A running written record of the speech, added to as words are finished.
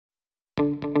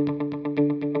Hello,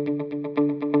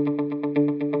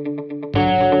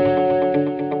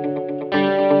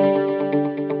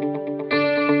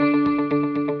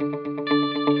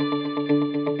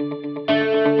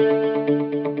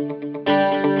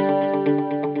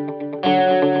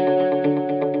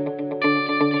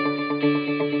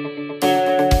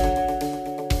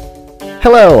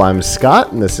 I'm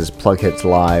Scott, and this is Plug Hits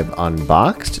Live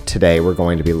Unboxed. Today we're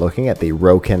going to be looking at the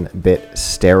Roken Bit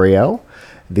Stereo.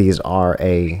 These are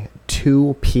a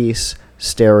two-piece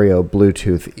stereo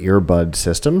Bluetooth earbud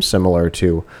system, similar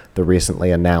to the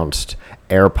recently announced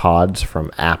AirPods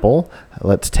from Apple.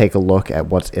 Let's take a look at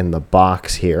what's in the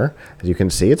box here. As you can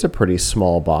see, it's a pretty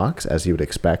small box, as you would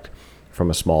expect from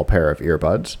a small pair of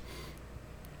earbuds.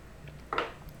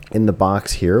 In the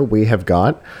box here, we have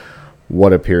got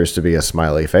what appears to be a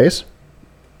smiley face.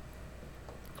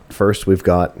 First, we've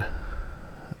got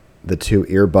the two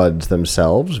earbuds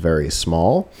themselves, very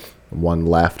small, one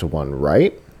left, one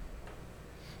right.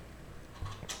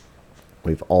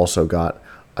 We've also got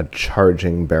a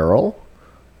charging barrel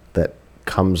that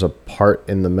comes apart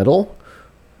in the middle.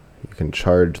 You can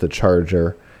charge the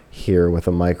charger here with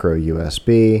a micro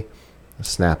USB,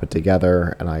 snap it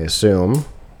together, and I assume,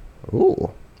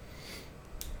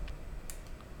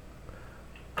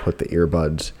 put the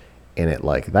earbuds in it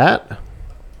like that.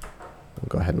 We'll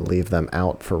go ahead and leave them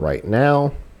out for right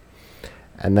now.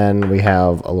 And then we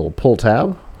have a little pull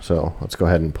tab. So let's go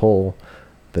ahead and pull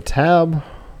the tab.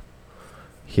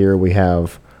 Here we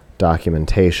have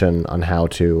documentation on how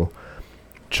to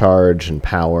charge and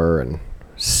power and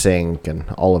sync and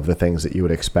all of the things that you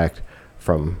would expect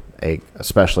from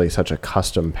especially such a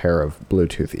custom pair of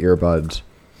Bluetooth earbuds.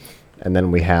 And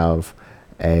then we have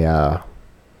a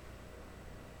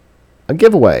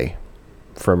giveaway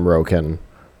from Roken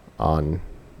on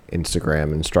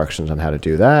Instagram, instructions on how to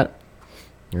do that.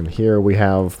 And here we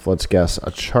have, let's guess,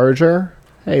 a charger.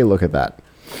 Hey, look at that.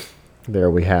 There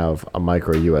we have a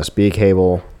micro USB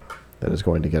cable that is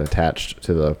going to get attached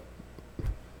to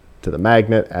the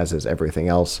magnet, as is everything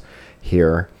else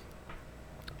here.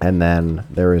 And then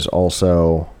there is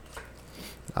also,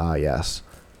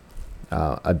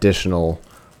 additional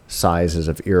sizes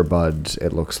of earbuds.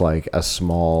 It looks like a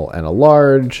small and a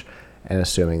large, and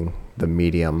assuming the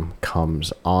medium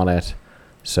comes on it,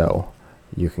 so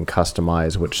you can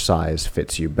customize which size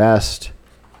fits you best.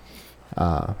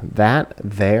 That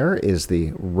there is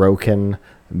the Roken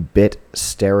Bit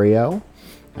Stereo.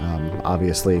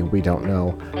 Obviously, we don't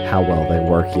know how well they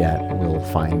work yet. We'll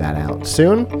find that out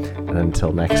soon. And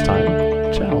until next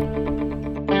time, ciao.